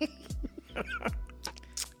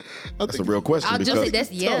 That's a real question. I'll just because say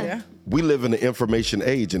that's yeah. we live in the information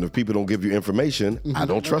age, and if people don't give you information, I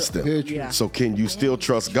don't trust them. Very true. Yeah. So can you still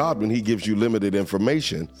trust God when he gives you limited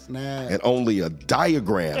information Snap. and only a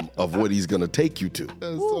diagram of what he's going to take you to?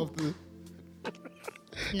 That's something.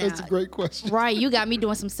 Nah, That's a great question. right, you got me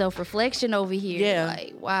doing some self-reflection over here. Yeah.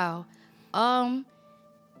 Like, wow.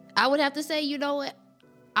 I would have to say, you know what?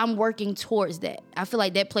 I'm working towards that. I feel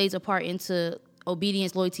like that plays a part into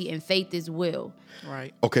obedience, loyalty, and faith as well.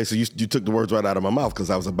 Right. Okay, so you took the words right out of my mouth because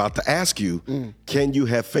I was about to ask you, can you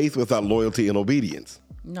have faith without loyalty and obedience?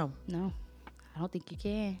 No. No, I don't think you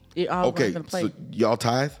can. It all Okay, gonna play. so y'all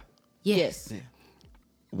tithe? Yes.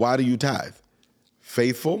 Why do you tithe?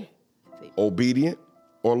 Faithful, obedient,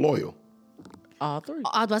 or loyal? All three.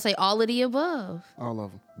 I was about to say all of the above. All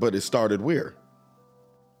of them. But it started where?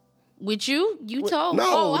 With you told me. No,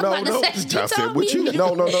 Oh, I no, was about no. to say, I you said told with me. you.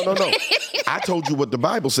 No. I told you what the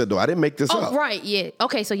Bible said, though. I didn't make this Oh, up. right, yeah.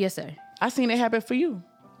 Okay, so yes, sir. I seen it happen for you.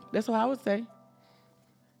 That's what I would say.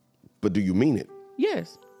 But do you mean it?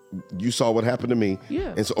 Yes. You saw what happened to me.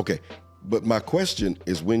 Yeah. And so, okay. But my question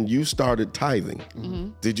is, when you started tithing,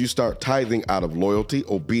 did you start tithing out of loyalty,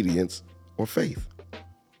 obedience, or faith?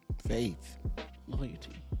 Faith.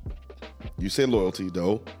 Loyalty. You said loyalty,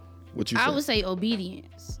 though. What you I said? would say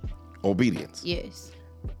obedience. Obedience. Yes.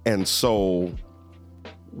 And so,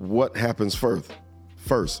 what happens first?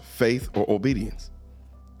 First, faith or obedience?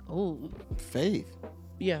 Oh. Faith.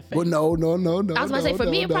 Yeah. Faith. Well, no. I was about to say, for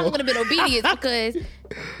me, it probably would have been obedience because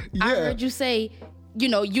I heard you say, you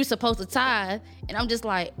know, you're supposed to tithe. And I'm just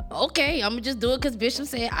like, okay, I'm going to just do it because Bishop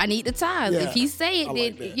said I need to tithe. Yeah, If he say it, I then,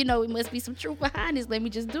 like that. you know, it must be some truth behind this. Let me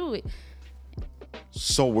just do it.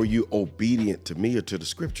 So, were you obedient to me or to the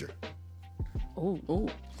scripture? Oh.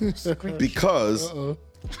 Because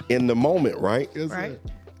in the moment, right? Yes, sir. Right?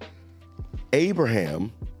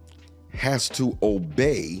 Abraham has to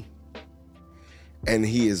obey, and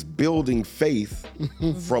he is building faith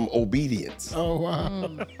from obedience. Oh,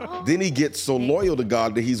 wow. Then he gets so loyal to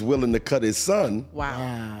God that he's willing to cut his son Wow.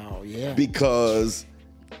 Wow, yeah. because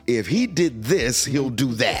if he did this, he'll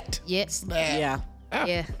do that. Yes. Yeah.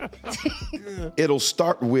 Yeah. It'll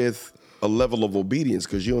start with a level of obedience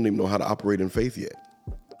because you don't even know how to operate in faith yet.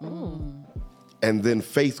 And then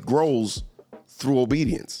faith grows through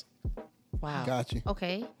obedience. Wow. Got you.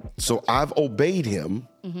 Okay. So I've obeyed him,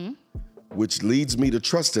 which leads me to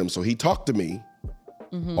trust him. So he talked to me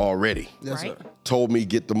already, Yes, Right. sir. told me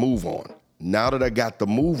get the move on. Now that I got the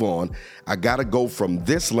move on, I got to go from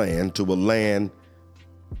this land to a land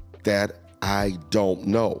that I don't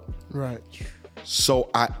know. Right. So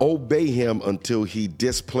I obey him until he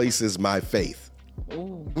displaces my faith.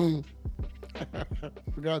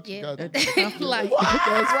 Got you. Yeah. Got you. Like,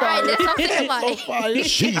 That's right. That's something like, Fire.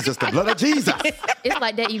 Jesus, the blood of Jesus. it's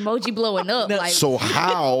like that emoji blowing up. Like, So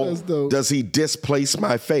how That's dope. does he displace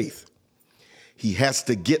my faith? He has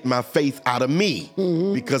to get my faith out of me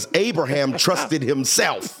because Abraham trusted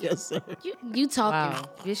himself. Yes, sir. you talking, Wow.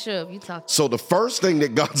 Bishop, you talking. So the first thing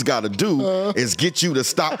that God's got to do is get you to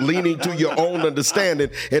stop leaning to your own understanding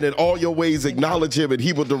and in all your ways acknowledge him and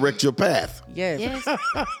he will direct your path. Yes. Yes.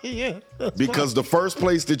 Yeah. Because the first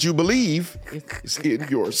place that you believe is in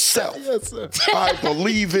yourself. Yes, sir. I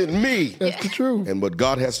believe in me. That's the truth. And what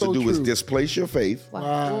God has So to do is true. displace your faith.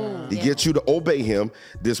 Wow. He gets you to obey him,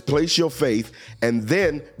 displace your faith, and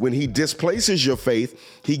then when he displaces your faith,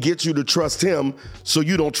 he gets you to trust him so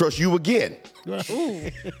you don't trust you again. Yes,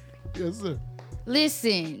 sir.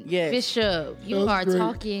 Listen, Yes. Bishop, you That's are great.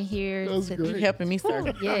 talking here. That's to- great. You helping me,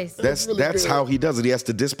 sir. Yes. That's really that's good. how he does it. He has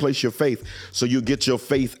to displace your faith so you get your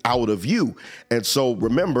faith out of you. And so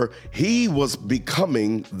remember, he was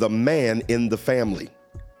becoming the man in the family.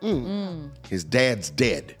 His dad's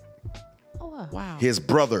dead. Oh, wow. Wow. His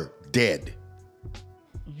brother dead.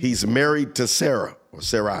 He's married to Sarah, or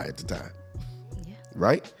Sarai at the time. Yeah.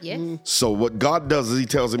 Right? Yes. So what God does is he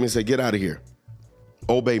tells him, he said, get out of here.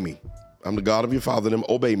 Obey me. I'm the God of your father, them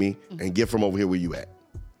obey me and get from over here where you at.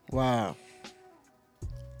 Wow.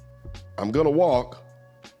 I'm gonna walk.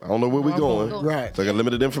 I don't know where we're going. Right. So I got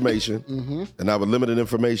limited information. And now with limited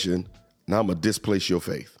information, now I'm gonna displace your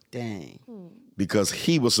faith. Dang. Because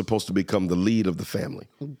he was supposed to become the lead of the family.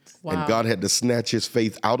 Wow. And God had to snatch his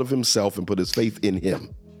faith out of himself and put his faith in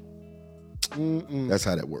him. That's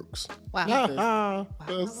how that works. Wow.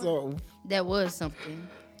 That's so. That was something.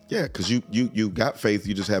 Yeah, because you got faith,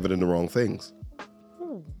 you just have it in the wrong things.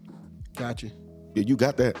 Got you. Yeah, you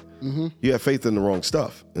got that. You have faith in the wrong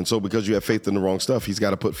stuff. And so because you have faith in the wrong stuff, he's got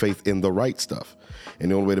to put faith in the right stuff.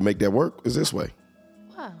 And the only way to make that work is this way.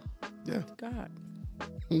 Wow. Yeah. God.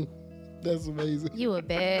 That's amazing. You a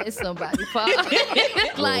bad somebody, Paul.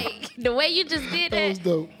 Like, the way you just did That was that,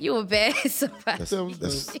 dope. you a bad somebody.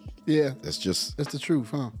 That's Yeah. that's just That's the truth,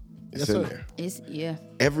 huh? it's Yes, in sir. there. It's, yeah.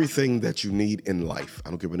 Everything that you need in life. I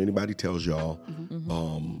don't care what anybody tells y'all.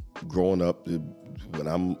 Growing up, when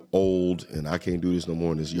I'm old and I can't do this no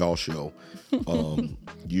more in this y'all show,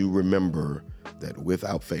 you remember that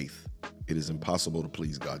without faith, it is impossible to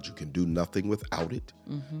please God. You can do nothing without it.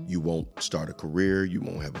 You won't start a career. You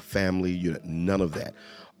won't have a family. None of that.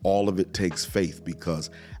 All of it takes faith because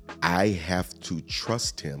I have to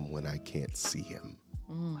trust him when I can't see him.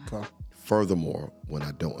 Okay. Furthermore, when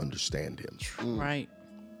I don't understand him. Right.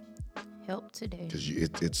 Help today.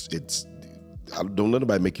 Because it's don't let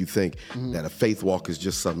anybody make you think that a faith walk is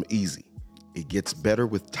just something easy. It gets better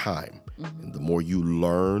with time, and the more you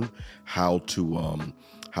learn how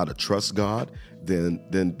to trust God, then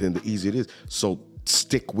the easier it is. So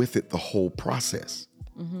stick with it the whole process,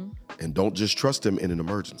 and don't just trust Him in an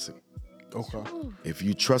emergency. Okay. If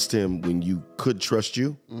you trust Him when you could trust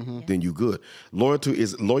you, then you good. Loyalty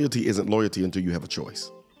isn't loyalty until you have a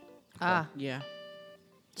choice. Yeah.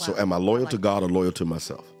 So am I loyal to God or loyal to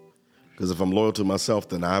myself? Because if I'm loyal to myself,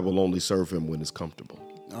 then I will only serve him when it's comfortable.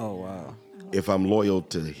 Oh, wow. If I'm loyal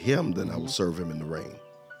to him, then I will serve him in the rain.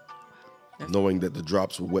 Knowing that the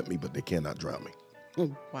drops will wet me, but they cannot drown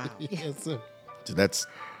me. Wow. Yes, sir. So that's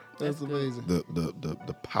amazing.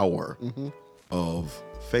 the power of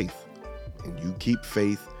faith. And you keep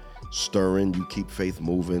faith stirring, you keep faith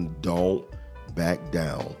moving. Don't back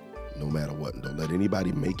down no matter what. And don't let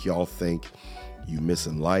anybody make y'all think you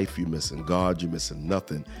missing life, you missing God, you missing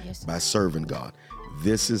nothing by serving God.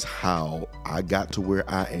 This is how I got to where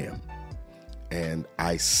I am. And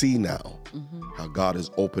I see now how God is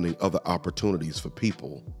opening other opportunities for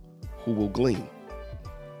people who will glean.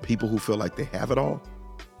 People who feel like they have it all,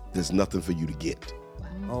 there's nothing for you to get.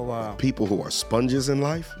 Oh, wow. People who are sponges in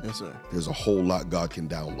life, Yes, sir. there's a whole lot God can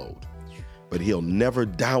download. But he'll never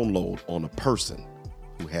download on a person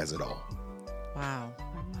who has it all. Wow.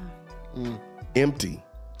 Empty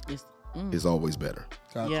It's, is always better.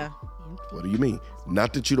 Gotcha. yeah. What do you mean?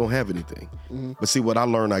 Not that you don't have anything. But see, what I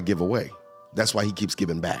learned, I give away. That's why he keeps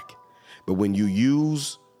giving back. But when you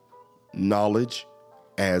use knowledge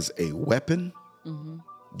as a weapon,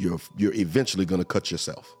 you're eventually going to cut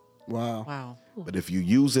yourself. Wow. Wow. But if you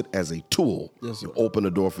use it as a tool, Yes, sir. you open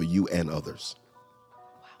the door for you and others.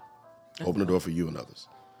 Open the door for you and others.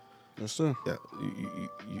 Yes, sir. Yeah,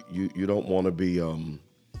 you don't want to be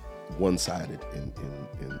one-sided in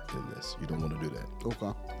this. You don't want to do that.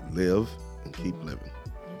 Okay. Live and keep living.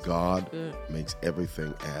 God makes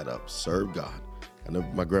everything add up. Serve God. I know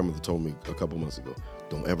my grandmother told me a couple months ago,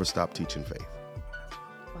 don't ever stop teaching faith.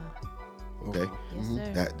 Wow. Okay? Yes,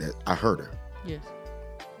 sir. That I heard her. Yes.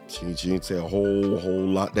 She didn't say a whole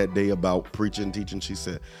lot that day about preaching, teaching. She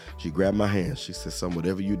said, she grabbed my hand. She said, son,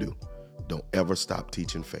 whatever you do, don't ever stop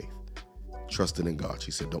teaching faith. Trusting in God.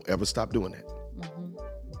 She said, don't ever stop doing that.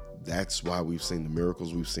 That's why we've seen the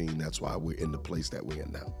miracles we've seen. That's why we're in the place that we're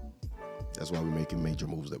in now. That's why we're making major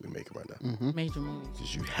moves that we're making right now. Major moves.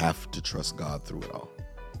 Because you have to trust God through it all.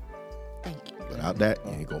 Thank you. Without that,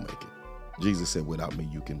 you ain't going to make it. Jesus said, without me,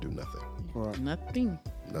 you can do nothing. Nothing.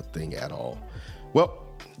 Nothing at all. Well,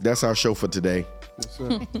 that's our show for today. Yes,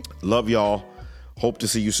 sir. Love y'all. Hope to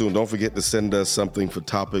see you soon. Don't forget to send us something for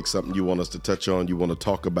topics, something you want us to touch on, you want to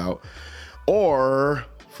talk about. Or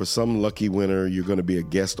for some lucky winner, you're going to be a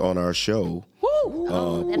guest on our show.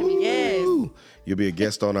 That'll be Yes. You'll be a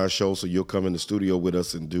guest on our show, so you'll come in the studio with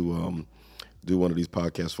us and do one of these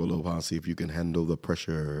podcasts for a little while, see if you can handle the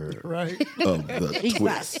pressure Right. of the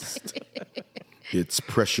twist. It's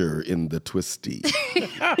pressure in the twisty.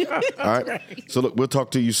 All right. So look, we'll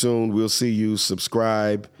talk to you soon. We'll see you.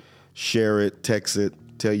 Subscribe, share it, text it,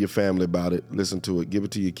 tell your family about it, listen to it, give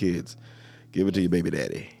it to your kids, give it to your baby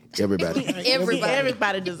daddy. Everybody.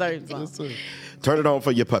 Everybody deserves some. Yes, sir. Turn it on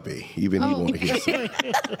for your puppy. Even he want to hear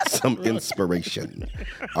some inspiration.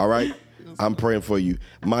 All right? I'm praying for you.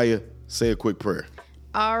 Maya, say a quick prayer.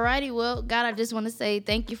 Alrighty, well, God, I just want to say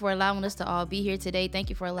thank you for allowing us to all be here today. Thank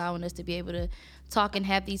you for allowing us to be able to talk and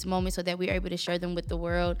have these moments so that we're able to share them with the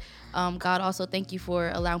world. God, also thank you for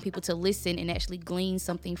allowing people to listen and actually glean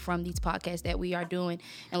something from these podcasts that we are doing.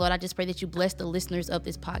 And Lord, I just pray that you bless the listeners of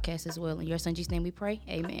this podcast as well. In your son Jesus' name we pray.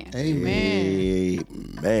 Amen. Amen.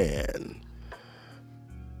 Amen.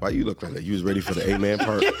 Why you look like that? You was ready for the amen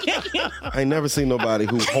part? I ain't never seen nobody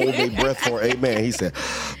who hold their breath for amen. He said,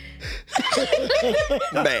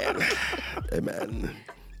 man, amen.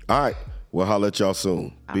 All right. Well, holla at y'all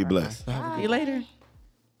soon. Be blessed. See you later.